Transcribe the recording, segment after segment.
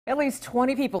At least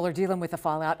 20 people are dealing with the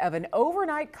fallout of an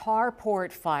overnight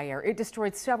carport fire. It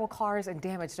destroyed several cars and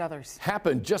damaged others.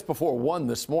 Happened just before 1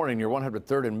 this morning near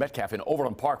 103rd and Metcalf in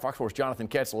Overland Park. Fox 4's Jonathan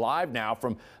Katz live now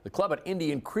from the club at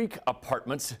Indian Creek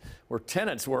Apartments, where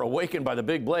tenants were awakened by the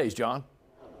big blaze. John?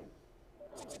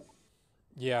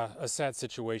 Yeah, a sad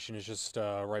situation is just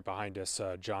right behind us,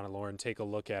 John and Lauren. Take a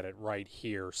look at it right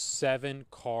here. 7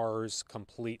 cars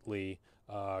completely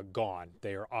gone.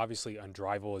 They are obviously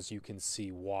undrivable, as you can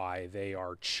see why. They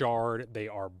are charred. They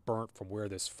are burnt from where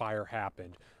this fire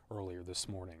happened earlier this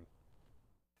morning.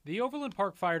 The Overland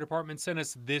Park Fire Department sent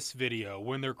us this video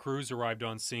when their crews arrived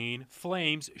on scene.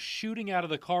 Flames shooting out of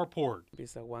the carport.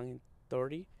 It's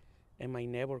 1:30 and my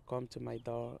neighbor come to my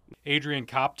door. Adrian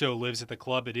Copto lives at the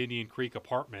club at Indian Creek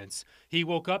Apartments. He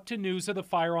woke up to news of the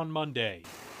fire on Monday.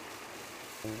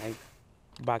 And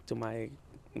I back to my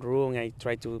room. I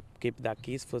try to keep the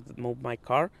keys for move my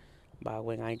car, but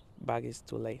when I back, it's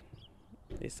too late.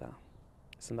 It's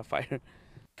in the fire.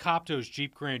 Copto's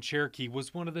Jeep Grand Cherokee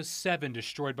was one of the 7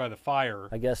 destroyed by the fire.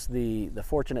 I guess the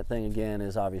fortunate thing again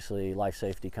is obviously life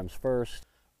safety comes first.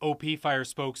 OP Fire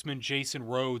spokesman Jason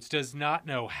Rhodes does not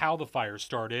know how the fire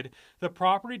started. The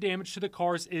property damage to the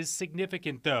cars is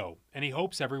significant, though, and he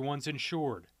hopes everyone's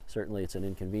insured. Certainly it's an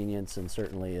inconvenience, and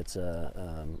certainly it's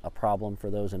a problem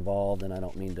for those involved, and I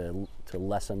don't mean to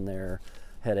lessen their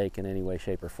headache in any way,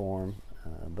 shape, or form.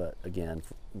 But again,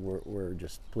 we're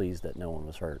just pleased that no one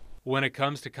was hurt. When it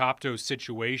comes to Copto's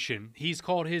situation, he's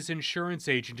called his insurance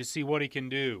agent to see what he can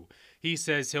do. He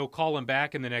says he'll call him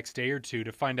back in the next day or two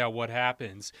to find out what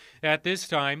happens. At this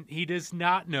time, he does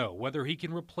not know whether he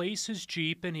can replace his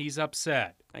Jeep, and he's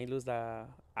upset. I lose the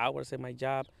hours in my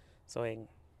job, so I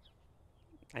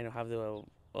don't have the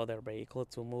other vehicle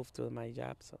to move to my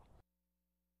job. So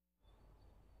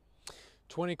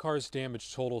 20 cars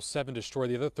damaged total, 7 destroyed.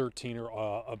 The other 13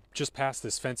 are just past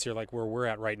this fence here, like where we're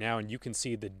at right now, and you can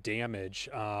see the damage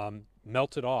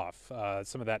melted off.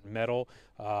 Some of that metal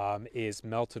is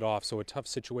melted off, so a tough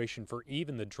situation for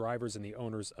even the drivers and the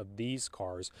owners of these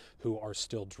cars who are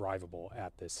still drivable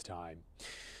at this time.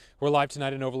 We're live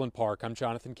tonight in Overland Park. I'm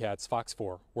Jonathan Katz, Fox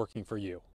 4, working for you.